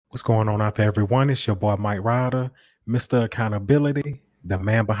What's going on out there, everyone? It's your boy Mike Ryder, Mr. Accountability, the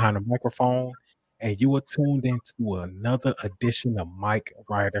man behind the microphone, and you are tuned into another edition of Mike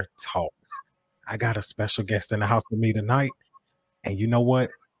Ryder Talks. I got a special guest in the house with me tonight, and you know what?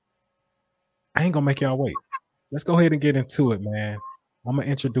 I ain't gonna make y'all wait. Let's go ahead and get into it, man. I'm gonna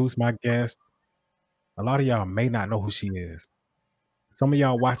introduce my guest. A lot of y'all may not know who she is. Some of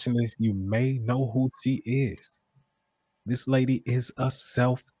y'all watching this, you may know who she is. This lady is a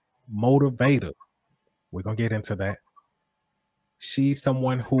self motivator. We're gonna get into that. She's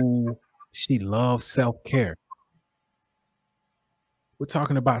someone who she loves self-care. We're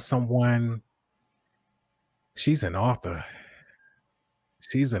talking about someone, she's an author.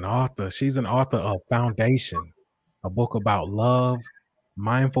 She's an author. She's an author of Foundation, a book about love,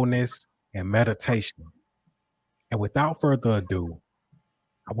 mindfulness, and meditation. And without further ado,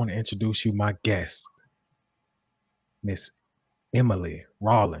 I want to introduce you my guest, Miss Emily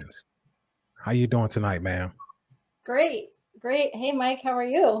Rollins. How you doing tonight, ma'am? Great, great. Hey, Mike, how are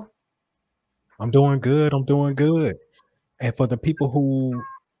you? I'm doing good. I'm doing good. And for the people who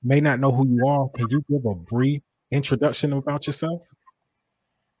may not know who you are, can you give a brief introduction about yourself?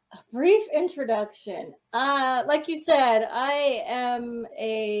 Brief introduction. Like you said, I am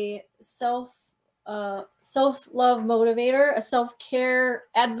a self love motivator, a self care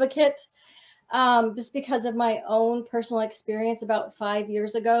advocate. Just because of my own personal experience, about 5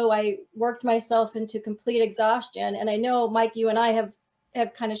 years ago, I worked myself into complete exhaustion, and I know Mike, you and I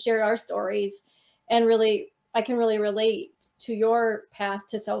have kind of shared our stories, and really, I can really relate to your path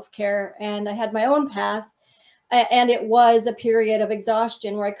to self care, and I had my own path and it was a period of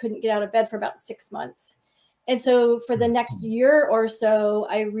exhaustion where I couldn't get out of bed for about 6 months. And so for the next year or so,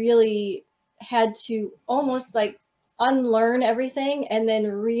 I really had to almost like unlearn everything and then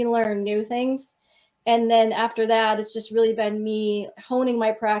relearn new things. And then after that, it's just really been me honing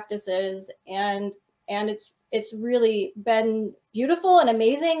my practices and it's really been beautiful and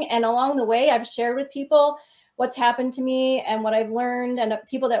amazing. And along the way, I've shared with people what's happened to me and what I've learned, and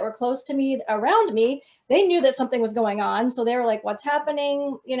people that were close to me around me, they knew that something was going on. So they were like, what's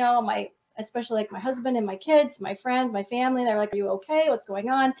happening? You know, especially like my husband and my kids, my friends, my family, they're like, are you okay? What's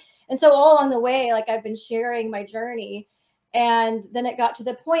going on? And so all along the way, like I've been sharing my journey. And then it got to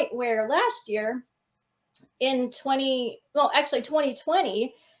the point where last year in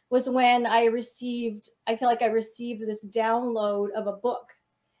 2020 was when I feel like I received this download of a book,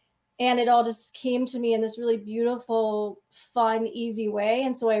 and it all just came to me in this really beautiful, fun, easy way.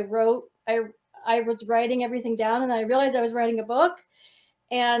 And so I was writing everything down, and then I realized I was writing a book.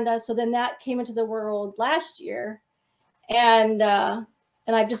 And so then that came into the world last year, and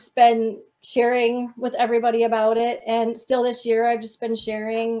I've just been sharing with everybody about it. And still this year, I've just been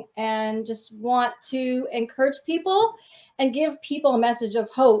sharing and just want to encourage people and give people a message of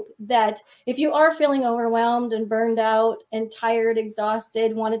hope that if you are feeling overwhelmed and burned out and tired,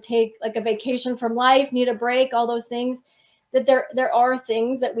 exhausted, want to take like a vacation from life, need a break, all those things, that there are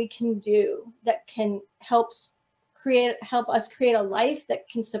things that we can do that can help us create a life that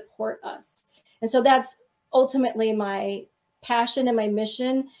can support us. And so that's ultimately my passion and my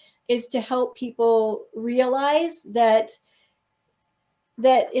mission, is to help people realize that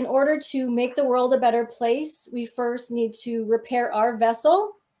in order to make the world a better place, we first need to repair our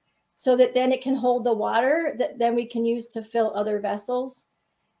vessel so that then it can hold the water that then we can use to fill other vessels.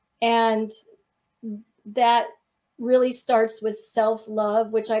 And that really starts with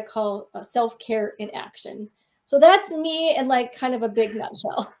self-love, which I call self-care in action. So that's me in like kind of a big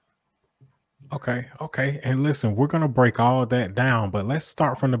nutshell. Okay, okay. And listen, we're gonna break all that down, but let's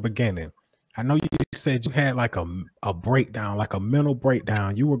start from the beginning. I know you said you had like a breakdown, like a mental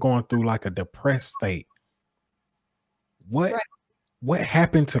breakdown. You were going through like a depressed state. What Right. what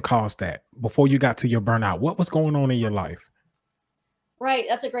happened to cause that before you got to your burnout? What was going on in your life? Right.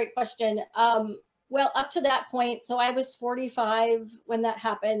 That's a great question. Well, up to that point, so I was 45 when that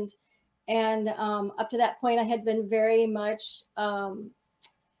happened. And up to that point, I had been very much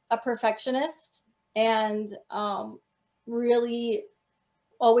a perfectionist and really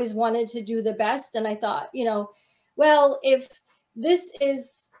always wanted to do the best. And I thought, well, if this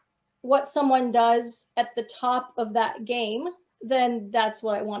is what someone does at the top of that game, then that's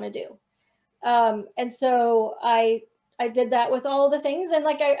what I want to do. And so I did that with all the things, and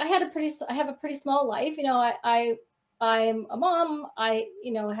like I have a pretty small life. I'm a mom.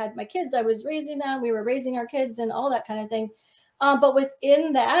 Had my kids. I was raising them. We were raising our kids and all that kind of thing. But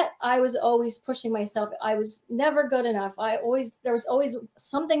within that, I was always pushing myself. I was never good enough. There was always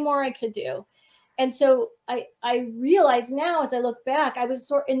something more I could do. And so I realize now as I look back, I was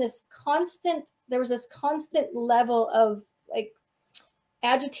sort in this constant, there was this constant level of like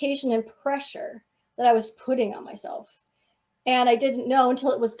agitation and pressure that I was putting on myself. And I didn't know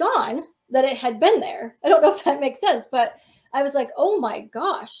until it was gone that it had been there. I don't know if that makes sense, but I was like, oh my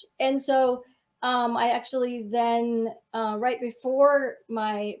gosh. And so I actually then, right before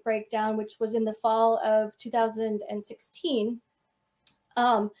my breakdown, which was in the fall of 2016,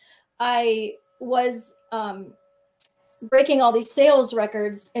 I was breaking all these sales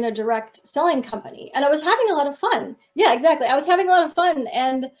records in a direct selling company. And I was having a lot of fun. Yeah, exactly. I was having a lot of fun.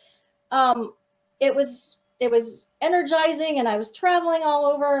 And it was energizing, and I was traveling all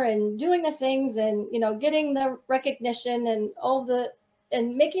over and doing the things, and getting the recognition and all the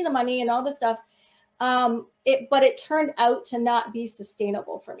and making the money and all the stuff. But it turned out to not be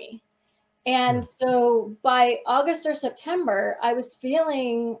sustainable for me. And so by August or September, I was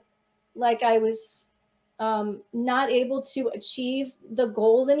feeling like I was not able to achieve the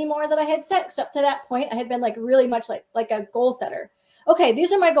goals anymore that I had set. Because up to that point, I had been like really much like a goal setter. Okay,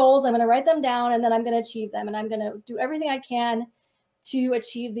 these are my goals. I'm going to write them down, and then I'm going to achieve them, and I'm going to do everything I can to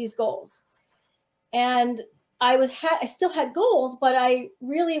achieve these goals. And I still had goals, but I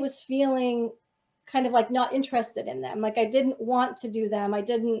really was feeling kind of like not interested in them. Like I didn't want to do them. I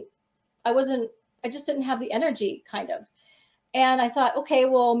just didn't have the energy, kind of. And I thought, okay,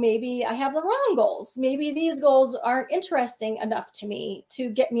 well, maybe I have the wrong goals. Maybe these goals aren't interesting enough to me to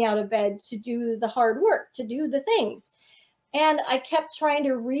get me out of bed, to do the hard work, to do the things. And I kept trying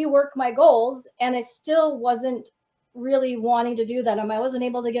to rework my goals, and I still wasn't really wanting to do that. I wasn't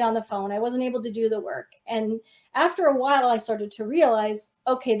able to get on the phone. I wasn't able to do the work. And after a while, I started to realize,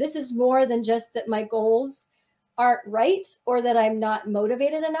 okay, this is more than just that my goals aren't right, or that I'm not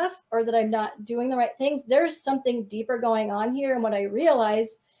motivated enough, or that I'm not doing the right things. There's something deeper going on here. And what I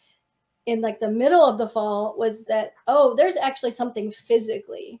realized in like the middle of the fall was that, oh, there's actually something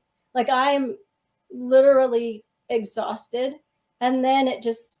physically. Like I'm literally exhausted. And then it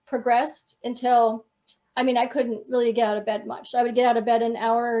just progressed until, I couldn't really get out of bed much. I would get out of bed an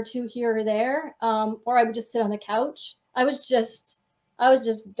hour or two here or there, or I would just sit on the couch. I was just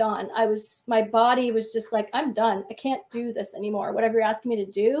done. My body was just like, I'm done. I can't do this anymore. Whatever you're asking me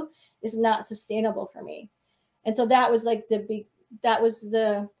to do is not sustainable for me. And so that was like that was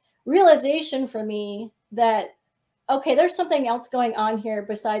the realization for me that, okay, there's something else going on here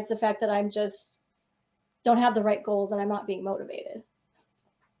besides the fact that I'm just don't have the right goals and I'm not being motivated.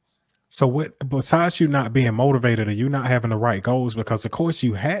 So what, besides you not being motivated or you not having the right goals, because of course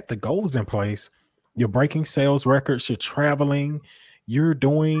you had the goals in place, you're breaking sales records, you're traveling, you're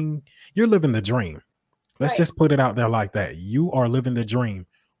living the dream. Let's Right. just put it out there like that. You are living the dream.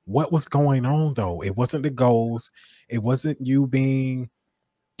 What was going on though? It wasn't the goals. It wasn't you being,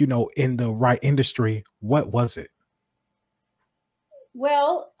 in the right industry. What was it?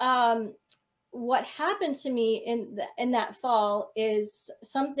 Well, what happened to me in that fall is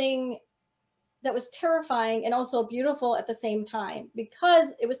something that was terrifying and also beautiful at the same time,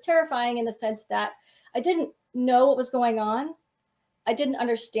 because it was terrifying in the sense that I didn't know what was going on. I didn't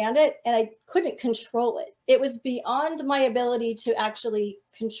understand it, and I couldn't control it. It was beyond my ability to actually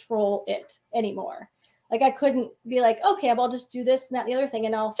control it anymore. Like I couldn't be like, okay, well, I'll just do this and that and the other thing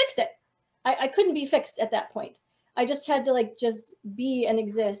and I'll fix it. I couldn't be fixed at that point. I just had to like just be and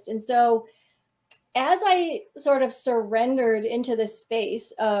exist. And so as I sort of surrendered into this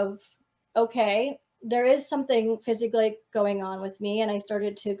space of, okay, there is something physically going on with me, and I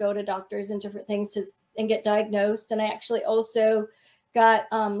started to go to doctors and different things and get diagnosed. And I actually also got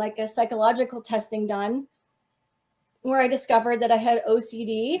like a psychological testing done where I discovered that I had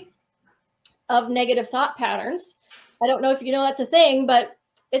OCD of negative thought patterns. I don't know if you know that's a thing, but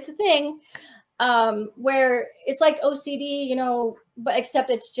it's a thing, where it's like OCD, but except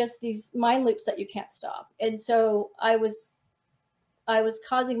it's just these mind loops that you can't stop. And so I was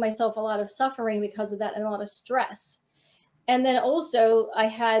causing myself a lot of suffering because of that, and a lot of stress. And then also I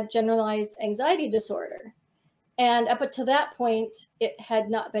had generalized anxiety disorder. And up until that point, it had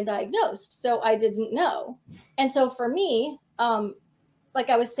not been diagnosed. So I didn't know. And so for me, like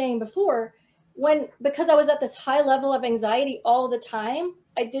I was saying before, because I was at this high level of anxiety all the time,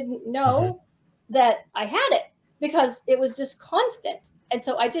 I didn't Mhm. know that I had it because it was just constant. And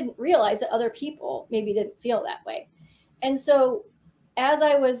so I didn't realize that other people maybe didn't feel that way. And so as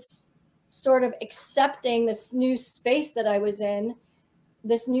I was sort of accepting this new space that I was in,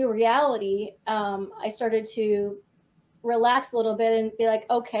 this new reality, I started to relax a little bit and be like,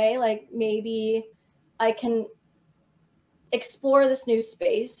 okay, like maybe I can explore this new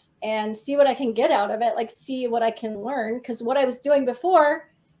space and see what I can get out of it, like see what I can learn. Because what I was doing before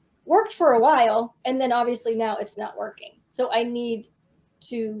worked for a while, and then obviously now it's not working. So I need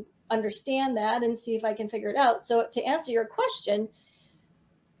to understand that and see if I can figure it out. So to answer your question,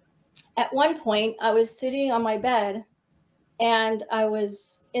 At one point, I was sitting on my bed and I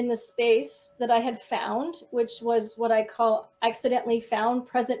was in the space that I had found, which was what I call accidentally found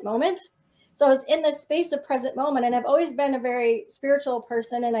present moment. So I was in this space of present moment, and I've always been a very spiritual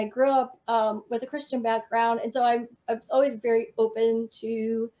person, and I grew up with a Christian background, and so I was always very open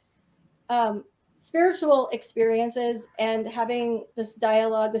to um, spiritual experiences and having this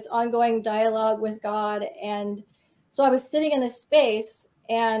dialogue, this ongoing dialogue with God. And so I was sitting in this space,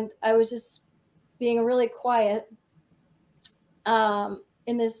 and I was just being really quiet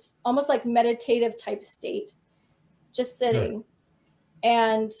in this almost like meditative type state, just sitting.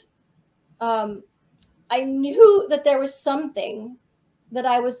 And I knew that there was something that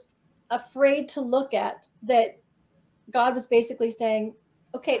I was afraid to look at, that God was basically saying,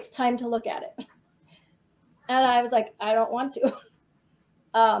 okay, it's time to look at it. And I was like, I don't want to.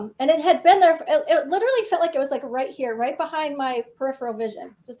 And it had been there. It literally felt like it was like right here, right behind my peripheral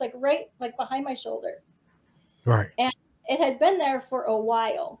vision, just like right, like behind my shoulder. Right. And it had been there for a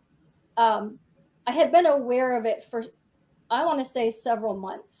while. I had been aware of it for, I want to say, several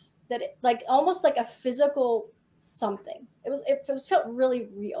months, that it, like almost like a physical something. It was felt really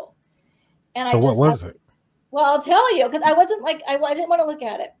real. And So what was it? Well, I'll tell you, because I wasn't like, I didn't want to look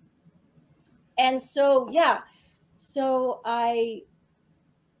at it. And so, yeah. So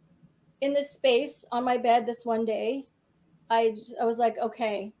in this space on my bed this one day, I was like,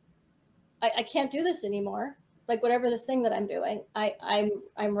 okay, I can't do this anymore. Like whatever this thing that I'm doing,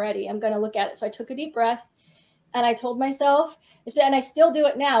 I'm ready. I'm going to look at it. So I took a deep breath, and I told myself, and I still do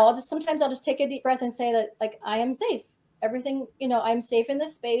it now. Sometimes I'll just take a deep breath and say that, like, I am safe. Everything, I'm safe in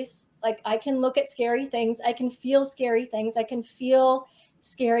this space. Like, I can look at scary things. I can feel scary things. I can feel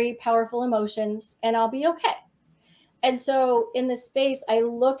scary, powerful emotions, and I'll be okay. And so in this space, I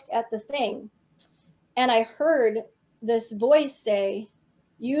looked at the thing, and I heard this voice say,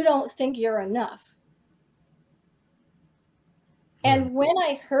 you don't think you're enough. And when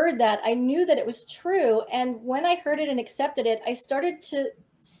I heard that, I knew that it was true. And when I heard it and accepted it, I started to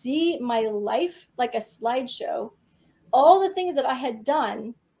see my life like a slideshow. All the things that I had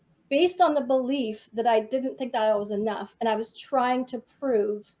done based on the belief that I didn't think that I was enough. And I was trying to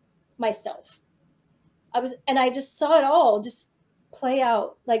prove myself. And I just saw it all just play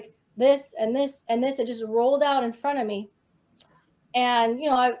out, like this and this and this. It just rolled out in front of me. And,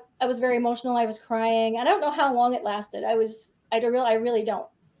 I was very emotional. I was crying. I don't know how long it lasted. I really don't.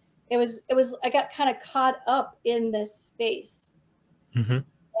 It was, I got kind of caught up in this space. Mm-hmm.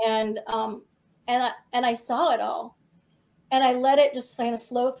 And I saw it all, and I let it just kind of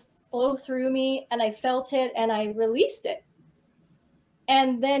flow through me, and I felt it, and I released it.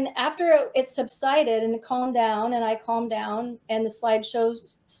 And then after it subsided and it calmed down, and I calmed down, and the slideshow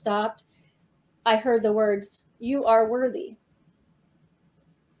stopped, I heard the words, "You are worthy."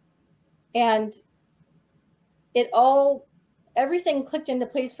 And everything clicked into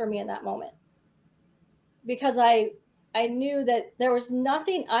place for me in that moment, because I knew that there was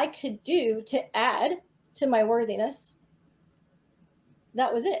nothing I could do to add to my worthiness.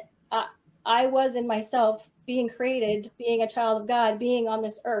 That was it. I was in myself, being created, being a child of God, being on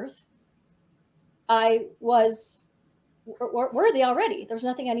this earth. I was worthy already. There's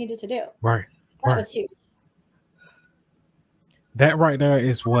nothing I needed to do. Right. That was huge. That right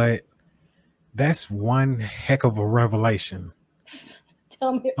there that's one heck of a revelation.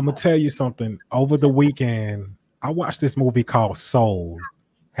 Tell me. I'm going to tell you something. Over the weekend, I watched this movie called Soul.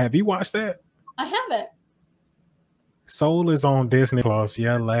 Have you watched that? I haven't. Soul is on Disney Plus.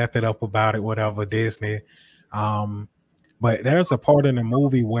 Yeah, laugh it up about it, whatever, Disney. But there's a part in the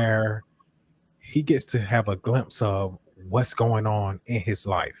movie where he gets to have a glimpse of what's going on in his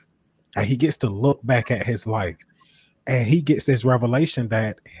life. And he gets to look back at his life. And he gets this revelation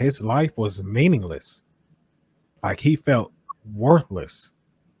that his life was meaningless. Like he felt worthless.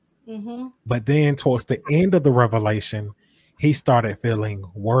 Mm-hmm. But then towards the end of the revelation, he started feeling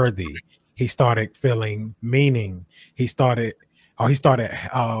worthy. He started feeling meaning. He started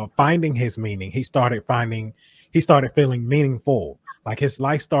finding his meaning. He started feeling meaningful. Like his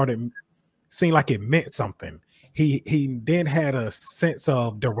life started seeing like it meant something. He then had a sense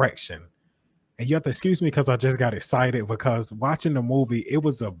of direction. And you have to excuse me because I just got excited, because watching the movie, it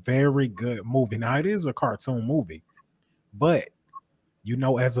was a very good movie. Now, it is a cartoon movie, but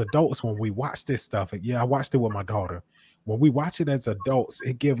as adults, when we watch this stuff, I watched it with my daughter. When we watch it as adults,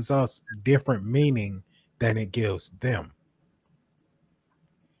 it gives us different meaning than it gives them.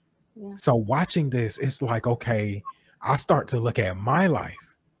 Yeah. So watching this, it's like, okay, I start to look at my life.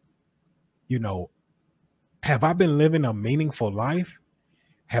 Have I been living a meaningful life?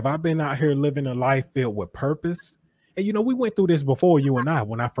 Have I been out here living a life filled with purpose? And we went through this before, you and I,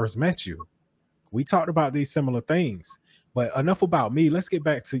 when I first met you. We talked about these similar things. But enough about me. Let's get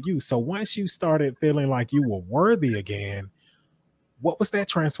back to you. So once you started feeling like you were worthy again, what was that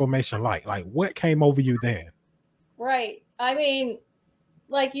transformation like? Like, what came over you then? Right. I mean,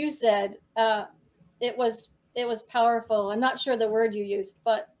 like you said, it was powerful. I'm not sure the word you used,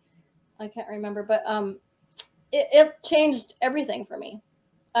 but I can't remember. But it changed everything for me.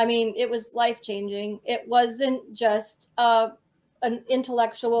 I mean, it was life changing. It wasn't just an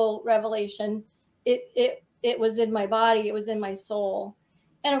intellectual revelation. It was in my body. It was in my soul,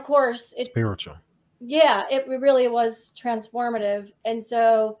 and of course, Spiritual. yeah, it really was transformative. And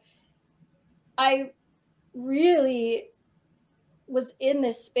so, I really was in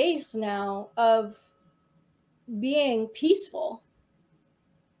this space now of being peaceful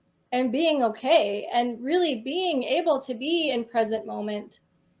and being okay, and really being able to be in present moment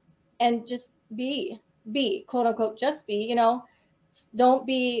and just be quote unquote, just be,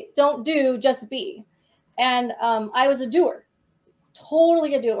 don't do, just be. And I was a doer,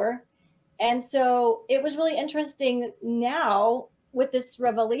 totally a doer. And so it was really interesting now with this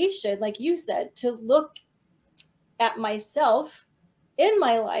revelation, like you said, to look at myself in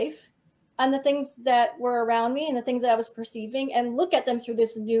my life and the things that were around me and the things that I was perceiving, and look at them through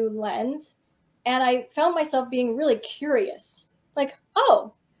this new lens. And I found myself being really curious, like,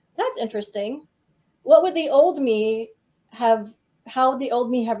 oh, that's interesting. What would the old me have, how would the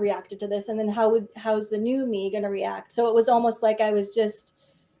old me have reacted to this? And then how's the new me going to react? So it was almost like I was just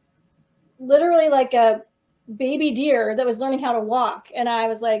literally like a baby deer that was learning how to walk. And I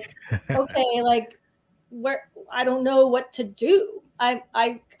was like, okay, like, where, I don't know what to do. I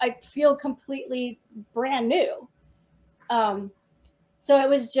feel completely brand new. So it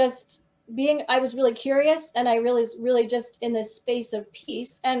was just I was really curious, and I really just in this space of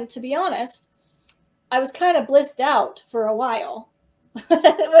peace. And to be honest, I was kind of blissed out for a while.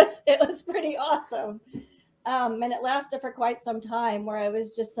 It was pretty awesome. And it lasted for quite some time, where I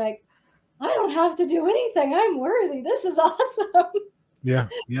was just like, I don't have to do anything. I'm worthy. This is awesome. Yeah.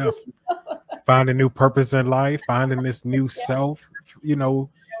 Finding new purpose in life, finding this new self,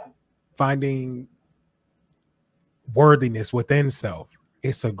 finding worthiness within self.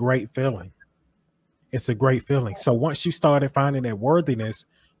 It's a great feeling. It's a great feeling. So once you started finding that worthiness,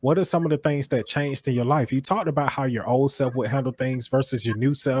 what are some of the things that changed in your life? You talked about how your old self would handle things versus your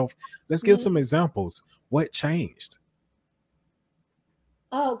new self. Let's give some examples. What changed?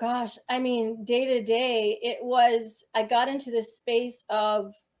 Oh gosh, I mean, day to day, I got into this space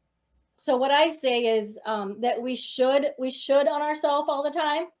of, so what I say is that we should on ourselves all the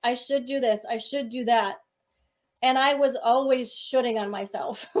time. I should do this, I should do that. And I was always shoulding on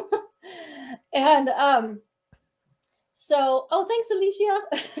myself. And so, oh, thanks,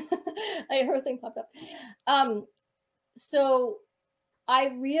 Alicia. Her thing popped up. So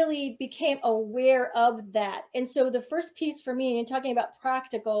I really became aware of that. And so the first piece for me, and talking about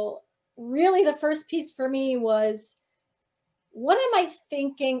practical, really the first piece for me was, what am I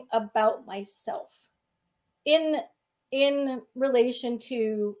thinking about myself in relation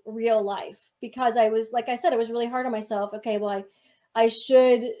to real life? Because I was, like I said, I was really hard on myself. Okay, well, I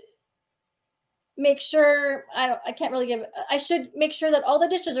should make sure I should make sure that all the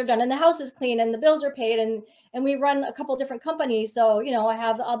dishes are done and the house is clean and the bills are paid, and we run a couple different companies, so I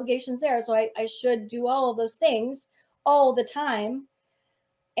have the obligations there, so I should do all of those things all the time.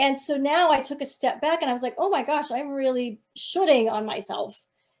 And so now I took a step back and I was like, oh my gosh, I'm really shoulding on myself.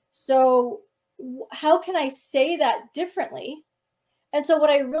 So how can I say that differently? And so what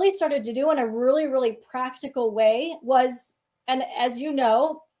I really started to do in a really, really practical way was, and as you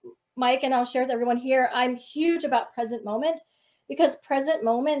know, Mike, and I'll share with everyone here, I'm huge about present moment, because present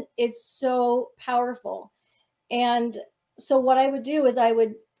moment is so powerful. And so what I would do is I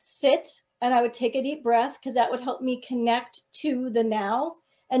would sit and I would take a deep breath, because that would help me connect to the now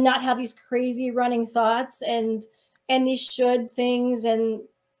and not have these crazy running thoughts and these should things, and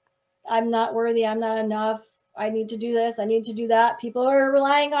I'm not worthy, I'm not enough, I need to do this, I need to do that, people are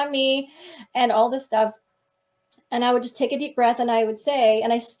relying on me, and all this stuff. And I would just take a deep breath and I would say,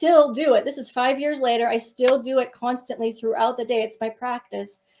 and I still do it, this is 5 years later, I still do it constantly throughout the day. It's my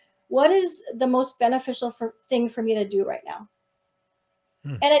practice. What is the most beneficial thing for me to do right now?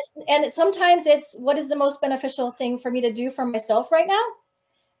 And sometimes it's, what is the most beneficial thing for me to do for myself right now?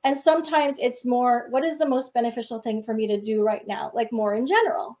 And sometimes it's more, what is the most beneficial thing for me to do right now? Like more in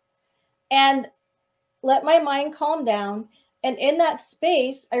general. And let my mind calm down. And in that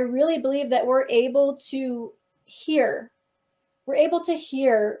space, I really believe that we're able to hear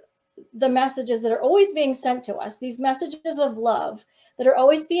the messages that are always being sent to us, these messages of love that are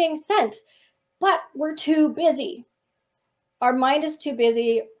always being sent, but we're too busy. Our mind is too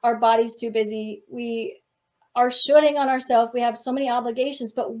busy. Our body's too busy. We are shooting on ourselves. We have so many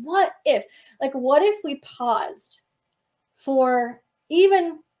obligations. But what if we paused for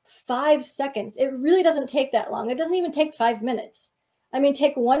even 5 seconds? It really doesn't take that long. It doesn't even take 5 minutes. I mean,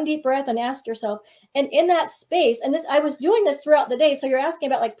 take one deep breath and ask yourself. And in that space, and this, I was doing this throughout the day. So you're asking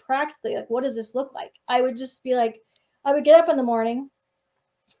about like practically, like, what does this look like? I would just be like, I would get up in the morning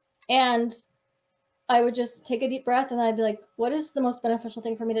and I would just take a deep breath and I'd be like, what is the most beneficial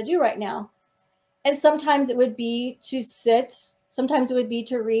thing for me to do right now? And sometimes it would be to sit. Sometimes it would be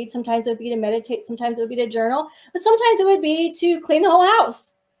to read. Sometimes it would be to meditate. Sometimes it would be to journal. But sometimes it would be to clean the whole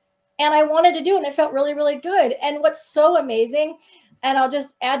house. And I wanted to do it, and it felt really, really good. And what's so amazing, and I'll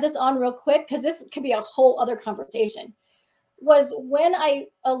just add this on real quick because this could be a whole other conversation, was when I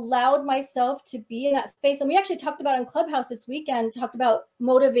allowed myself to be in that space. And we actually talked about in Clubhouse this weekend, talked about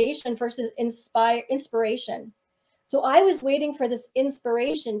motivation versus inspiration. So I was waiting for this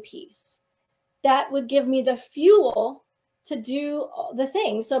inspiration piece that would give me the fuel to do the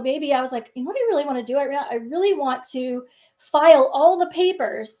thing. So maybe I was like, you know what I really want to do right now? I really want to file all the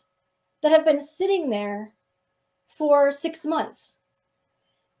papers that have been sitting there for 6 months.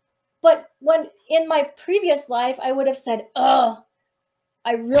 But when in my previous life, I would have said, oh,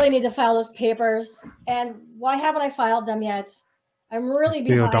 I really need to file those papers. And why haven't I filed them yet? I'm really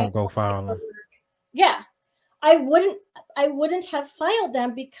Still behind. don't go filing. Yeah. I wouldn't have filed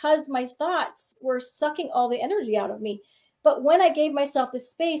them because my thoughts were sucking all the energy out of me. But when I gave myself the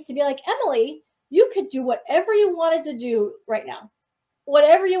space to be like, Emily, you could do whatever you wanted to do right now.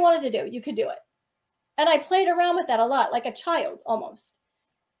 Whatever you wanted to do, you could do it. And I played around with that a lot, like a child almost.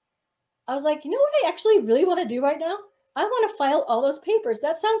 I was like, you know what I actually really want to do right now? I want to file all those papers.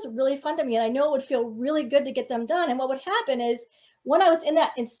 That sounds really fun to me. And I know it would feel really good to get them done. And what would happen is when I was in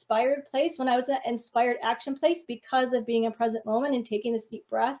that inspired place, when I was in that inspired action place, because of being in present moment and taking this deep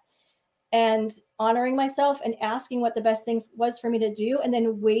breath and honoring myself and asking what the best thing was for me to do, and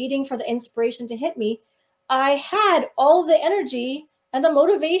then waiting for the inspiration to hit me, I had all of the energy and the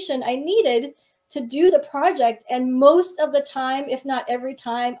motivation I needed to do the project. And most of the time, if not every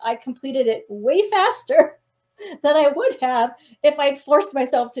time, I completed it way faster than I would have if I'd forced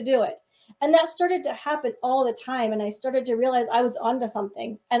myself to do it. And that started to happen all the time. And I started to realize I was onto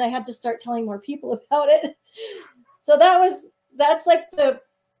something, and I had to start telling more people about it. So that's like the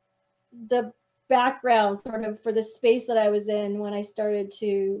background sort of for the space that I was in when I started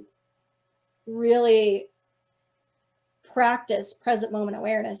to really practice present moment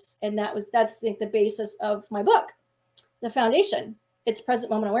awareness. And that's like the basis of my book, The Foundation. It's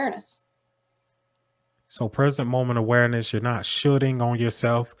present moment awareness. So present moment awareness, you're not shooting on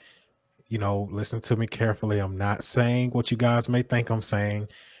yourself. You know, listen to me carefully. I'm not saying what you guys may think I'm saying,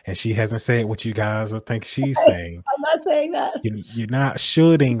 and she hasn't said what you guys think she's saying. I'm not saying that. You're not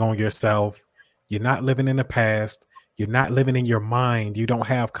shooting on yourself. You're not living in the past. You're not living in your mind. You don't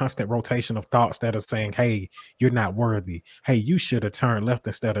have constant rotation of thoughts that are saying, hey, you're not worthy. Hey, you should have turned left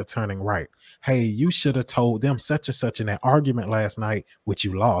instead of turning right. Hey, you should have told them such and such in that argument last night, which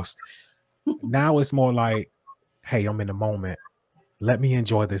you lost. Now it's more like, hey, I'm in the moment. Let me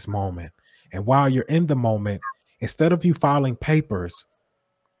enjoy this moment. And while you're in the moment, instead of you filing papers,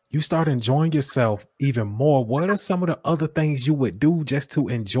 you start enjoying yourself even more. What are some of the other things you would do just to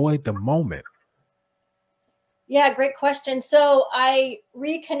enjoy the moment? Yeah, great question. So I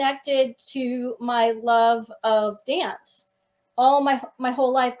reconnected to my love of dance. All my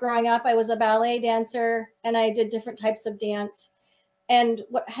whole life growing up, I was a ballet dancer and I did different types of dance. And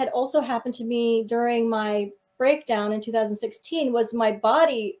what had also happened to me during my breakdown in 2016 was my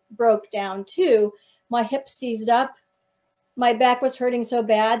body broke down too. My hips seized up. My back was hurting so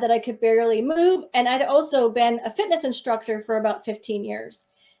bad that I could barely move. And I'd also been a fitness instructor for about 15 years.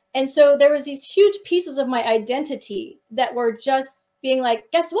 And so there was these huge pieces of my identity that were just being like,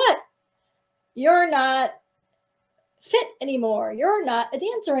 guess what? You're not fit anymore. You're not a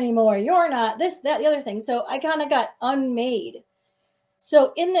dancer anymore. You're not this, that, the other thing. So I kind of got unmade.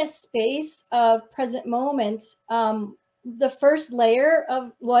 So in this space of present moment, the first layer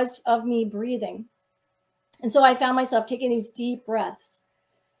was of me breathing. And so I found myself taking these deep breaths.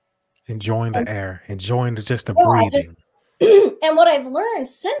 Enjoying the air, enjoying just the breathing. And what I've learned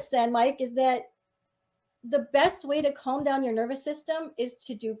since then, Mike, is that the best way to calm down your nervous system is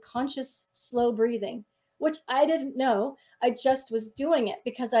to do conscious, slow breathing, which I didn't know. I just was doing it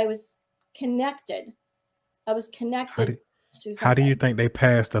because I was connected. I was connected. How do you think they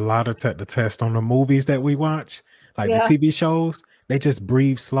passed a lot of the test on the movies that we watch? Like the TV shows, they just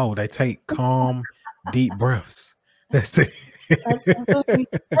breathe slow. They take calm, deep breaths. That's it. That's that's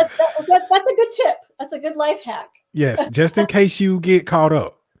a good tip. That's a good life hack. Yes, just in case you get caught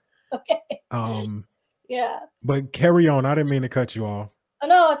up. Okay. Um, Yeah. but carry on. I didn't mean to cut you off. Oh,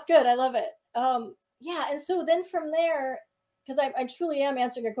 no, it's good. I love it. Yeah, and so then from there, because I truly am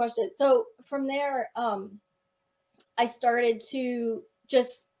answering your question. So from there, I started to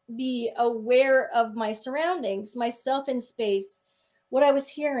just be aware of my surroundings, myself in space, what I was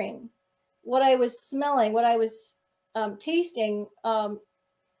hearing, what I was smelling, what I was tasting,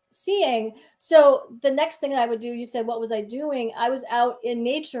 seeing. So the next thing I would do, you said, what was I doing? I was out in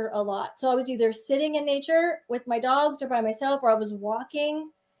nature a lot. So I was either sitting in nature with my dogs or by myself, or I was walking.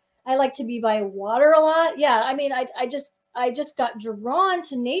 I like to be by water a lot. Yeah, I mean, I just got drawn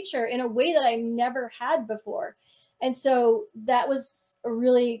to nature in a way that I never had before. And so that was a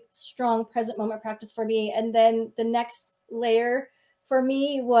really strong present moment practice for me. And then the next layer for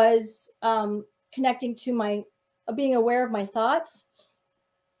me was connecting to my being aware of my thoughts.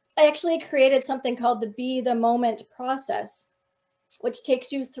 I actually created something called the Be the Moment process, which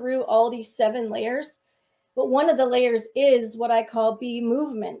takes you through all these 7 layers. But one of the layers is what I call be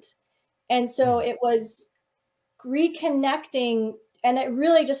movement. And so Mm. it was reconnecting. And it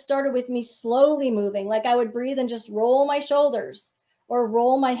really just started with me slowly moving. Like I would breathe and just roll my shoulders or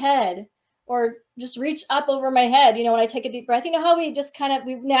roll my head or just reach up over my head. When I take a deep breath, how we just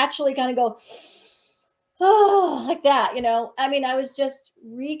we naturally kind of go, oh, like that. I mean, I was just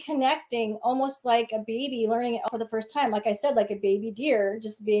reconnecting almost like a baby learning it for the first time. Like I said, like a baby deer,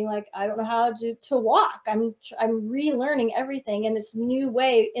 just being like, I don't know how to walk. I'm relearning everything in this new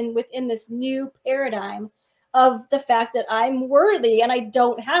way, within this new paradigm of the fact that I'm worthy and I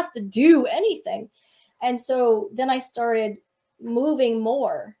don't have to do anything. And so then I started moving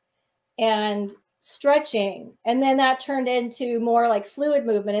more and stretching, and then that turned into more like fluid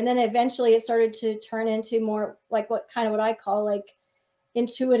movement, and then eventually it started to turn into more like what I call like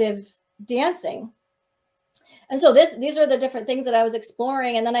intuitive dancing. And so these are the different things that I was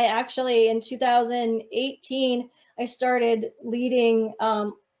exploring. And then I actually in 2018 I started leading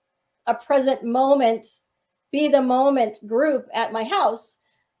a present moment, be the moment group at my house,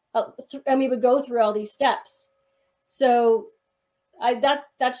 and we would go through all these steps. So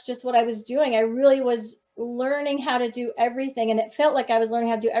that's just what I was doing. I really was learning how to do everything, and it felt like I was learning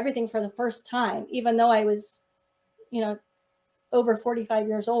how to do everything for the first time, even though I was, over 45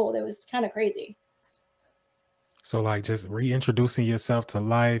 years old. It was kind of crazy. So, like, just reintroducing yourself to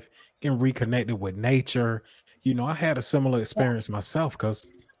life, getting reconnected with nature. I had a similar Yeah. experience myself because,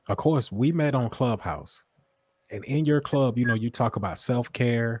 of course, we met on Clubhouse. And in your club, you talk about self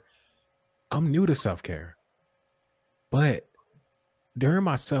care. I'm new to self care, but during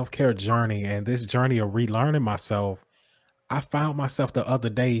my self care journey and this journey of relearning myself, I found myself the other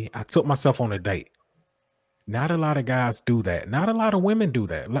day. I took myself on a date. Not a lot of guys do that. Not a lot of women do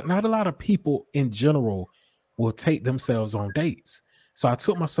that. Not a lot of people in general will take themselves on dates. So I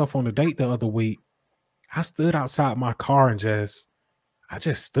took myself on a date the other week. I stood outside my car and I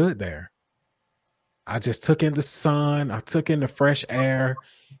just stood there. I just took in the sun. I took in the fresh air.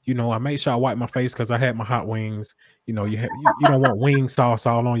 I made sure I wiped my face because I had my hot wings. You don't want wing sauce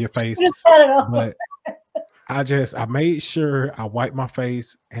all on your face, Just had it all. but I made sure I wiped my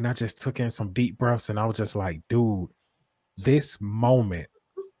face and I just took in some deep breaths and I was just like, dude, this moment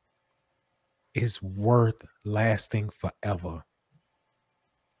is worth lasting forever.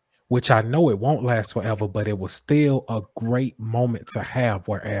 Which I know it won't last forever, but it was still a great moment to have.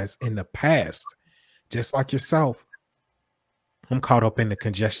 Whereas in the past, just like yourself, I'm caught up in the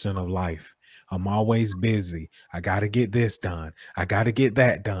congestion of life. I'm always busy. I got to get this done. I got to get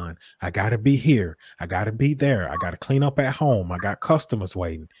that done. I got to be here. I got to be there. I got to clean up at home. I got customers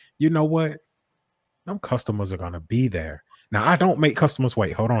waiting. You know what? Them customers are going to be there. Now, I don't make customers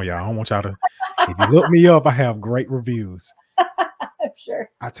wait. Hold on, y'all. I don't want y'all to, if you look me up, I have great reviews. I'm sure.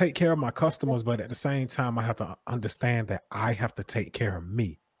 I take care of my customers, but at the same time, I have to understand that I have to take care of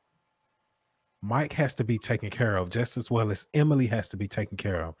me. Mike has to be taken care of just as well as Emily has to be taken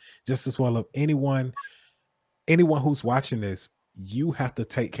care of, just as well as anyone who's watching this. You have to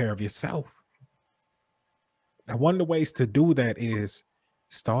take care of yourself. Now, one of the ways to do that is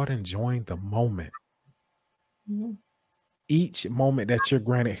start enjoying the moment. Mhm. Each moment that you're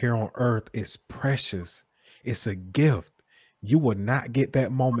granted here on earth is precious. It's a gift. You will not get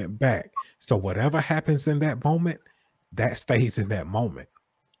that moment back. So whatever happens in that moment, that stays in that moment.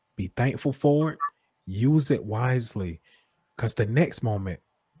 Be thankful for it. Use it wisely because the next moment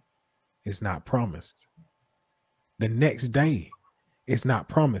is not promised. The next day is not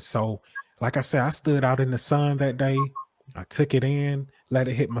promised. So, like I said, I stood out in the sun that day. I took it in, let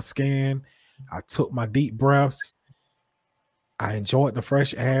it hit my skin. I took my deep breaths. I enjoyed the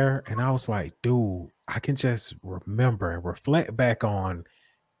fresh air, and I was like, dude, I can just remember and reflect back on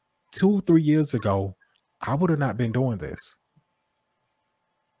 2, 3 years ago, I would have not been doing this.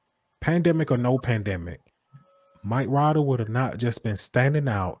 Pandemic or no pandemic, Mike Ryder would have not just been standing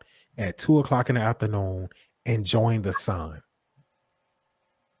out at 2 o'clock in the afternoon enjoying the sun.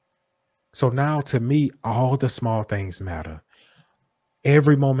 So now to me, all the small things matter.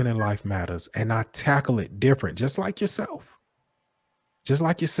 Every moment in life matters. And I tackle it different, just like yourself. Just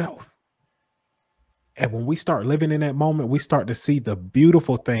like yourself. And when we start living in that moment, we start to see the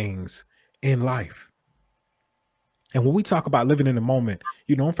beautiful things in life. And when we talk about living in the moment,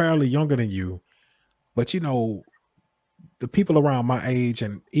 I'm fairly younger than you, but the people around my age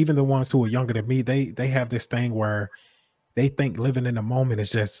and even the ones who are younger than me, they have this thing where they think living in the moment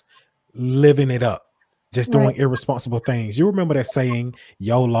is just living it up, just Right. doing irresponsible things. You remember that saying,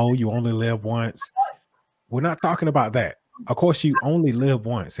 YOLO, you only live once? We're not talking about that. Of course, you only live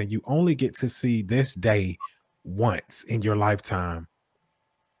once and you only get to see this day once in your lifetime.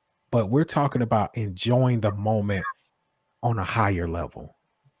 But we're talking about enjoying the moment on a higher level,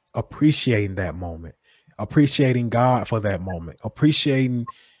 appreciating that moment, appreciating God for that moment, appreciating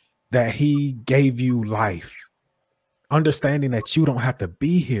that He gave you life, understanding that you don't have to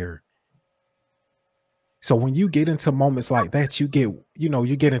be here. So when you get into moments like that, you get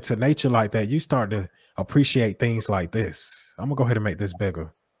into nature like that, you start to appreciate things like this. I'm gonna go ahead and make this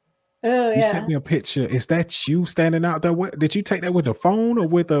bigger. Oh You sent yeah. me a picture. Is that you standing out there? Did you take that with the phone or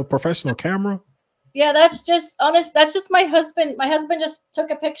with a professional camera? Yeah, that's just honest. That's just my husband. My husband just took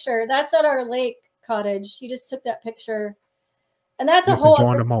a picture. That's at our lake cottage. He just took that picture. And that's a Just whole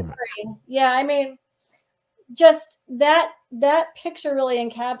enjoying other the moment. story. Yeah, I mean, just that picture really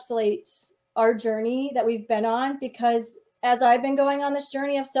encapsulates our journey that we've been on, because as I've been going on this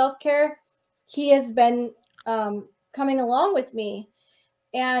journey of self-care, he has been coming along with me.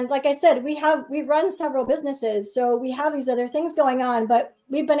 And like I said, we run several businesses, so we have these other things going on, but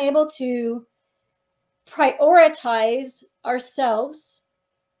we've been able to prioritize ourselves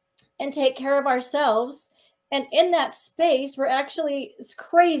and take care of ourselves. And in that space, it's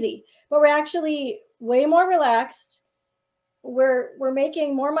crazy, but we're actually way more relaxed. We're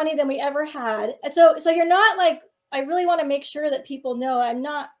making more money than we ever had. And so you're not like, I really want to make sure that people know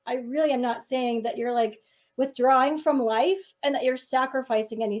I really am not saying that you're like withdrawing from life and that you're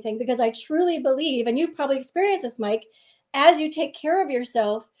sacrificing anything, because I truly believe, and you've probably experienced this, Mike, as you take care of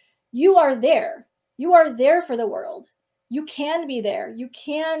yourself, you are there. You are there for the world. You can be there. You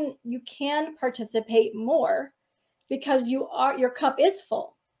can participate more because your cup is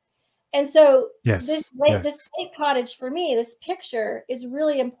full. And so Yes. this lake cottage for me, this picture is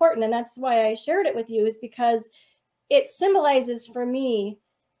really important. And that's why I shared it with you, is because it symbolizes for me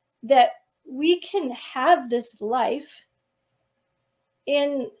that we can have this life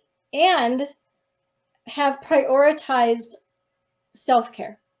and have prioritized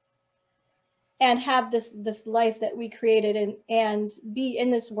self-care and have this life that we created and be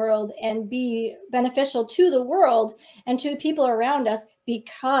in this world and be beneficial to the world and to the people around us,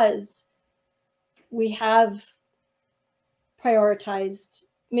 because we have prioritized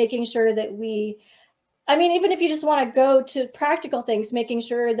making sure that even if you just want to go to practical things, making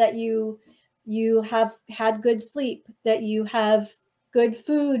sure that you have had good sleep, that you have good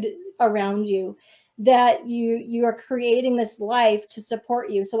food around you, that you are creating this life to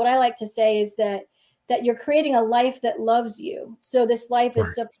support you. So what I like to say is that you're creating a life that loves you. So this life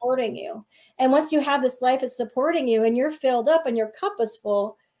is supporting you. And once you have this life that's supporting you and you're filled up and your cup is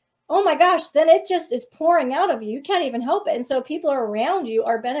full, oh my gosh, then it just is pouring out of you. You can't even help it. And so people around you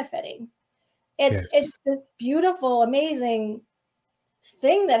are benefiting. It's this beautiful, amazing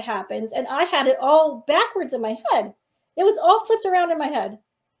thing that happens. And I had it all backwards in my head. It was all flipped around in my head.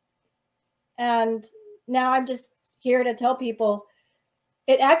 And now I'm just here to tell people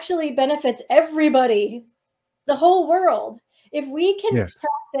it actually benefits everybody, the whole world. If we can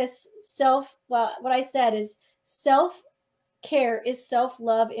practice what I said is self-care is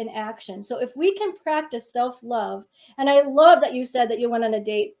self-love in action. So if we can practice self-love, and I love that you said that you went on a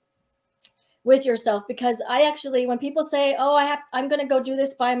date with yourself, because I actually, when people say, oh, I'm going to go do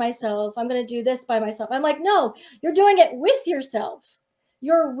this by myself, I'm going to do this by myself, I'm like, no, you're doing it with yourself.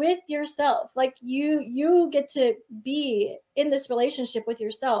 You're with yourself. Like you get to be in this relationship with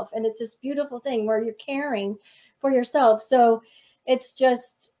yourself. And it's this beautiful thing where you're caring for yourself. So it's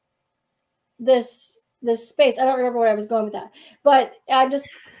just this space. I don't remember where I was going with that, but I'm just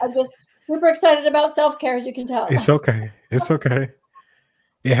super excited about self-care, as you can tell. It's okay. It's okay.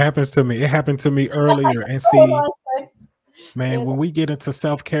 It happens to me. It happened to me earlier. And see, man, when we get into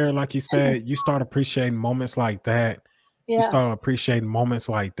self-care, like you said, you start appreciating moments like that. You Yeah. start appreciating moments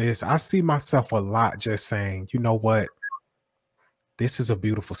like this. I see myself a lot just saying, you know what? This is a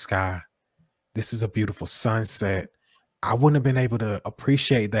beautiful sky. This is a beautiful sunset. I wouldn't have been able to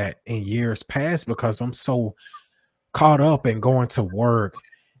appreciate that in years past because I'm so caught up in going to work,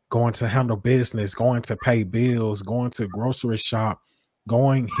 going to handle business, going to pay bills, going to grocery shop,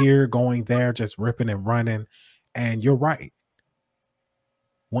 going here, going there, just ripping and running. And you're right.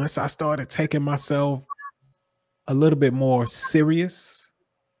 Once I started taking myself a little bit more serious,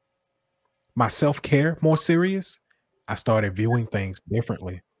 my self-care more serious, I started viewing things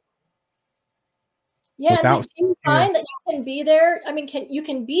differently. Yeah, and Without do you self-care, find that you can be there? I mean, can you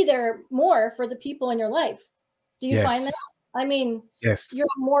can be there more for the people in your life? Do you find that? yes, I mean, yes. you're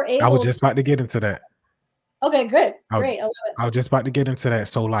more I was able to. just about to get into that. Okay, good, I was great, I love it. I was just about to get into that.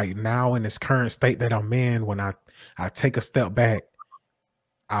 So like now in this current state that I'm in, when I take a step back,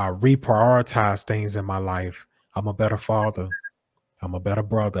 I reprioritize things in my life. I'm a better father. I'm a better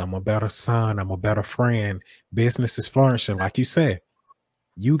brother. I'm a better son. I'm a better friend. Business is flourishing. Like you said,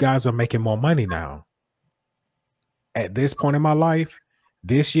 you guys are making more money now. At this point in my life,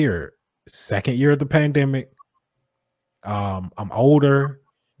 this year, second year of the pandemic, I'm older.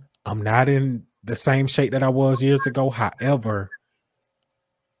 I'm not in the same shape that I was years ago. However,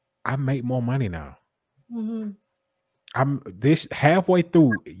 I make more money now. Mhm. I'm this halfway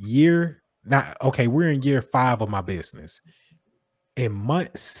through year. Not okay. We're in year 5 of my business. In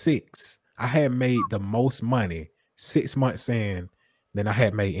month 6, I had made the most money 6 months in than I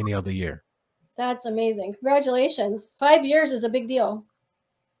had made any other year. That's amazing. Congratulations. 5 years is a big deal.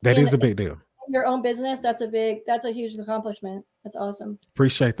 That In is a big deal. your own business, that's a huge accomplishment. That's awesome.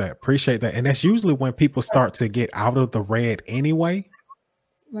 Appreciate that. Appreciate that. And that's usually when people start to get out of the red anyway.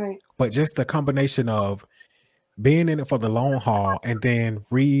 Right. But just the combination of being in it for the long haul and then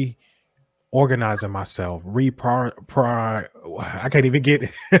reorganizing myself, I can't even get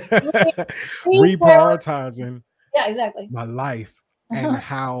Right. it. Reprioritize. Reprioritizing Yeah, exactly. my life and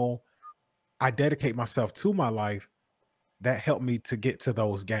how I dedicate myself to my life, that helped me to get to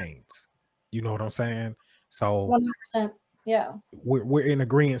those gains. You know what I'm saying? So 100%. Yeah. we're in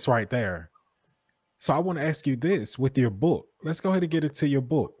agreement right there. So I want to ask you this with your book. Let's go ahead and get into your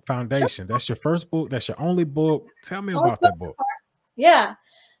book, Sure. Foundation. That's your first book. That's your only book. Tell me Only about book that so book. far. Yeah.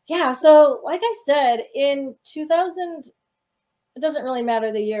 Yeah. So, like I said, in 2000, it doesn't really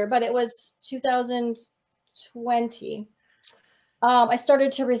matter the year, but it was 2020. I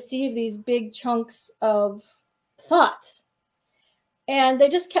started to receive these big chunks of thoughts, and they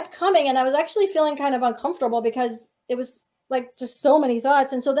just kept coming. And I was actually feeling kind of uncomfortable because it was like just so many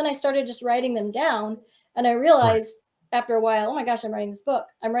thoughts. And so then I started just writing them down. And I Right. realized after a while, oh my gosh, I'm writing this book.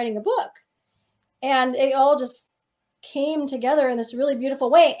 I'm writing a book. And it all just came together in this really beautiful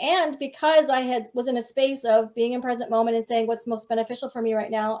way. And because I had was in a space of being in present moment and saying what's most beneficial for me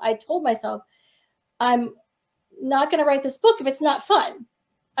right now, I told myself, I'm not going to write this book if it's not fun.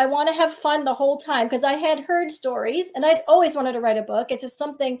 I want to have fun the whole time because I had heard stories and I'd always wanted to write a book. It's just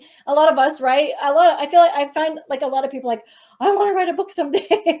something a lot of us, right? I feel like I find like a lot of people like, I want to write a book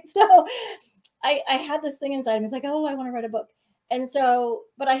someday. So I had this thing inside me. It's like, oh, I want to write a book. And so,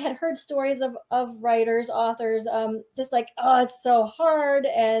 but I had heard stories of writers, authors, just like, oh, it's so hard.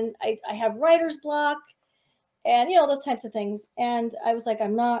 And I have writer's block and those types of things. And I was like,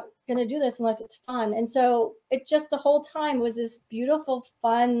 I'm not going to do this unless it's fun. And so it just the whole time was this beautiful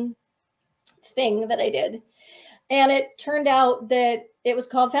fun thing that I did. And it turned out that it was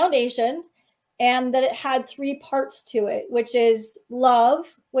called Foundation and that it had 3 parts to it, which is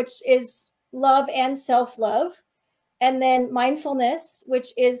love, which is love and self-love, and then mindfulness,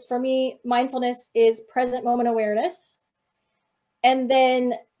 which is for me mindfulness is present moment awareness, and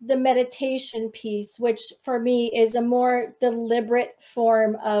then the meditation piece, which for me is a more deliberate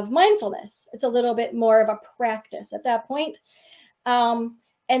form of mindfulness. It's a little bit more of a practice at that point.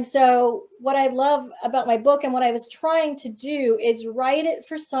 And so, what I love about my book and what I was trying to do is write it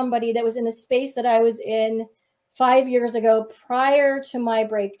for somebody that was in the space that I was in 5 years ago prior to my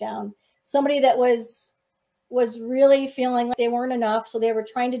breakdown. Somebody that was really feeling like they weren't enough. So they were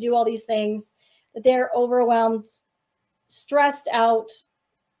trying to do all these things, that they're overwhelmed, stressed out,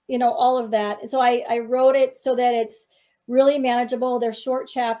 all of that. And so I wrote it so that it's really manageable. They're short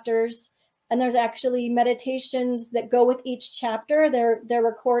chapters, and there's actually meditations that go with each chapter. They're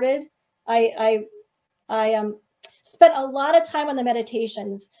recorded. I spent a lot of time on the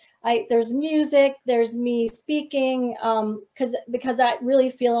meditations. There's music, there's me speaking, because I really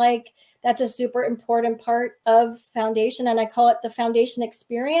feel like that's a super important part of Foundation, and I call it the Foundation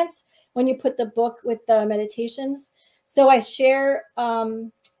experience when you put the book with the meditations. So I share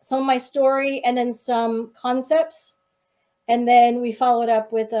some of my story and then some concepts, And then we followed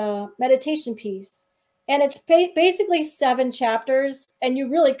up with a meditation piece. And it's basically 7 chapters, and you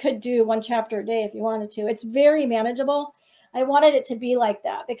really could do 1 chapter a day if you wanted to. It's very manageable. I wanted it to be like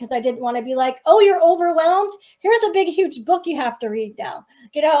that because I didn't want to be like, oh, you're overwhelmed. Here's a big, huge book you have to read now.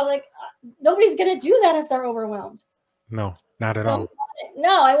 Like nobody's going to do that if they're overwhelmed. No, not at all.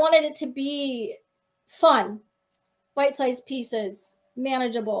 I wanted it to be fun, bite-sized pieces,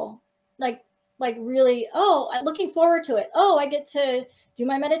 manageable, like really, oh, I'm looking forward to it. Oh, I get to do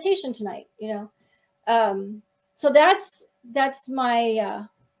my meditation tonight, so that's my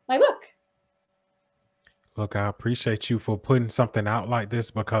my book. Look, I appreciate you for putting something out like this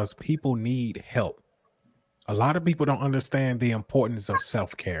because people need help. A lot of people don't understand the importance of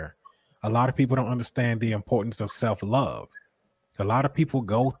self-care. A lot of people don't understand the importance of self-love. A lot of people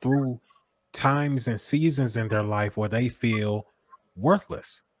go through times and seasons in their life where they feel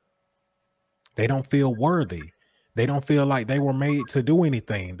worthless. They don't feel worthy. They don't feel like they were made to do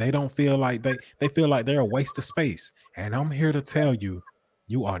anything. They don't feel like they feel like they're a waste of space. And I'm here to tell you,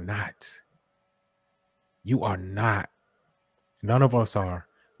 you are not. You are not. None of us are.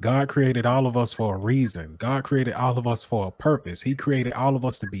 God created all of us for a reason. God created all of us for a purpose. He created all of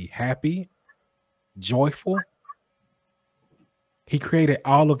us to be happy, joyful. He created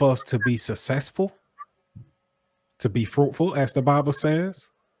all of us to be successful, to be fruitful, as the Bible says.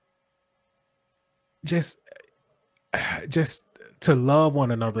 Just to love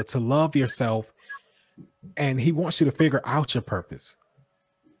one another, to love yourself. And he wants you to figure out your purpose.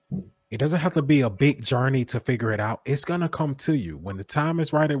 It doesn't have to be a big journey to figure it out. It's going to come to you. When the time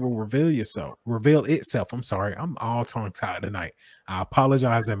is right, it will reveal itself. I'm sorry. I'm all tongue-tied tonight. I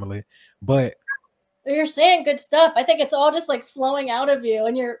apologize, Emily. But you're saying good stuff. I think it's all just like flowing out of you,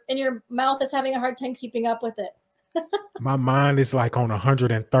 and your mouth is having a hard time keeping up with it. My mind is like on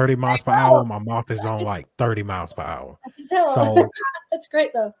 130 miles per hour. My mouth is on like 30 miles per hour. I can tell. So that's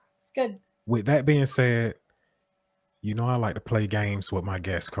great though. It's good. With that being said, I like to play games with my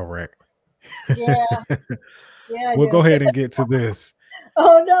guests, correct? Yeah. Yeah. We'll go ahead and get to this.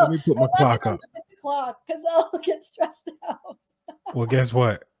 Oh no. Let me put my clock up. Look at the clock because I'll get stressed out. Well, guess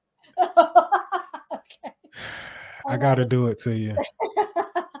what? Okay. I gotta do it to you.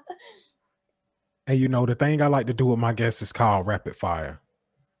 And the thing I like to do with my guests is called rapid fire.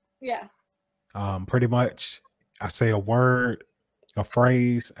 Yeah. Pretty much I say a word, a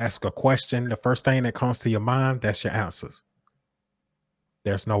phrase, ask a question. The first thing that comes to your mind, that's your answers.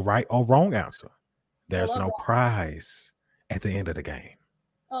 There's no right or wrong answer. There's no prize at the end of the game.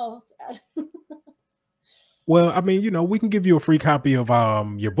 Oh, sad. Well, I mean, we can give you a free copy of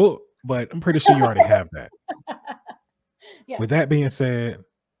your book, but I'm pretty sure you already have that. Yeah. With that being said,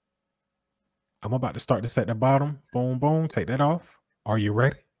 I'm about to start this at the bottom. Boom, boom. Take that off. Are you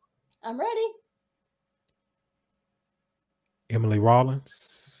ready? I'm ready. Emily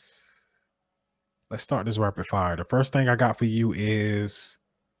Rawlins. Let's start this rapid fire. The first thing I got for you is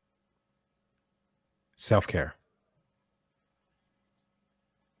self-care.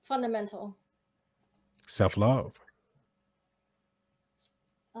 Fundamental. Self-love.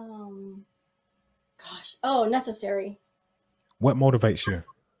 Gosh. Oh, necessary. What motivates you?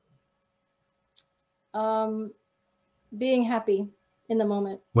 Being happy in the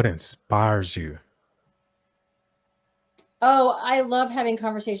moment. What inspires you? Oh, I love having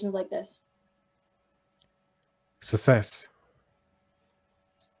conversations like this. Success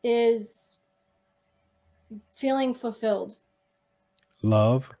is feeling fulfilled.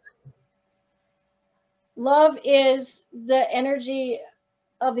 Love is the energy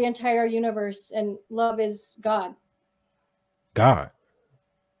of the entire universe, and love is God.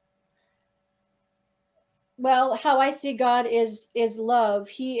 Well, how I see God is love.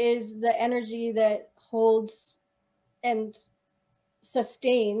 He is the energy that holds and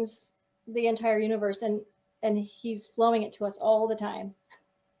sustains the entire universe, and he's flowing it to us all the time.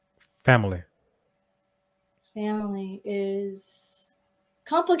 Family is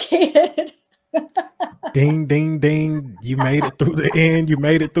complicated. Ding, ding, ding. You made it through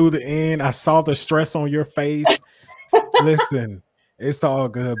the end. I saw the stress on your face. Listen, it's all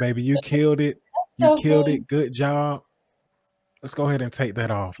good, baby. You killed it. You killed it. Good job. Let's go ahead and take that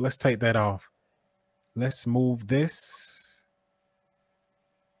off. Let's take that off. Let's move this.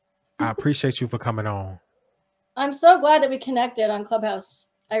 I appreciate you for coming on. I'm so glad that we connected on Clubhouse.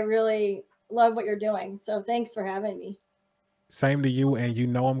 I really love what you're doing. So thanks for having me. Same to you. And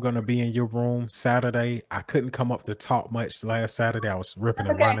I'm going to be in your room Saturday. I couldn't come up to talk much last Saturday. I was ripping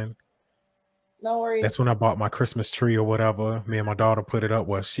and running. No worries. That's when I bought my Christmas tree or whatever. Me and my daughter put it up.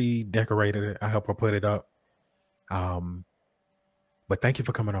 Well, she decorated it. I helped her put it up. But thank you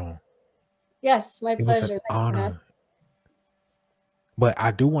for coming on. Yes, my pleasure. It was an honor. But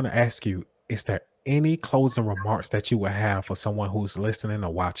I do want to ask you, is there any closing remarks that you would have for someone who's listening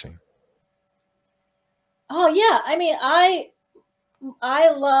or watching? Oh yeah, I mean,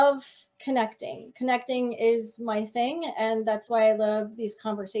 I love connecting. Connecting is my thing, and that's why I love these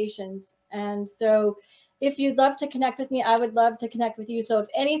conversations. And so, if you'd love to connect with me, I would love to connect with you. So, if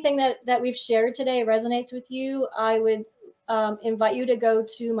anything that we've shared today resonates with you, I would invite you to go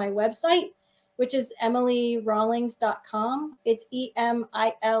to my website, which is emilyrawlings.com. It's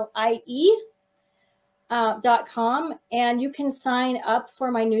EMILIE.com, and you can sign up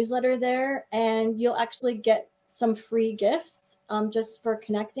for my newsletter there, and you'll actually get some free gifts just for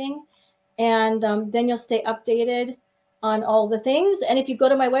connecting. And then you'll stay updated on all the things. And if you go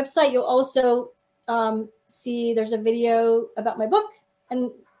to my website, you'll also see there's a video about my book, and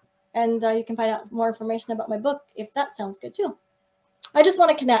you can find out more information about my book if that sounds good too. I just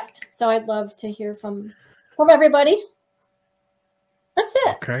want to connect, so I'd love to hear from everybody. That's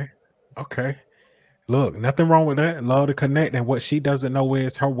it. Okay. Look, nothing wrong with that. Love to connect. And what she doesn't know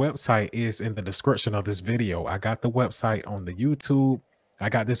is her website is in the description of this video. I got the website on the YouTube. I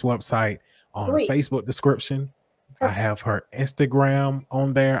got this website on Sweet. Facebook description. Perfect. I have her Instagram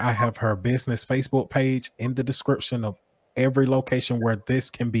on there. I have her business Facebook page in the description of every location where this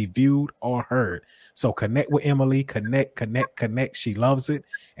can be viewed or heard. So connect with Emily. Connect. She loves it.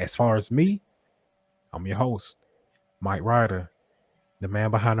 As far as me, I'm your host, Mike Ryder, the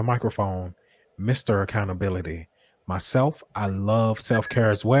man behind the microphone, Mr. Accountability. Myself, I love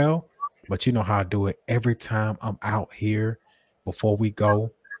self-care as well, but you know how I do it every time I'm out here. Before we go,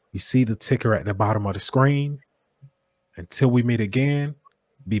 you see the ticker at the bottom of the screen. Until we meet again,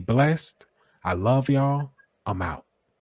 be blessed. I love y'all. I'm out.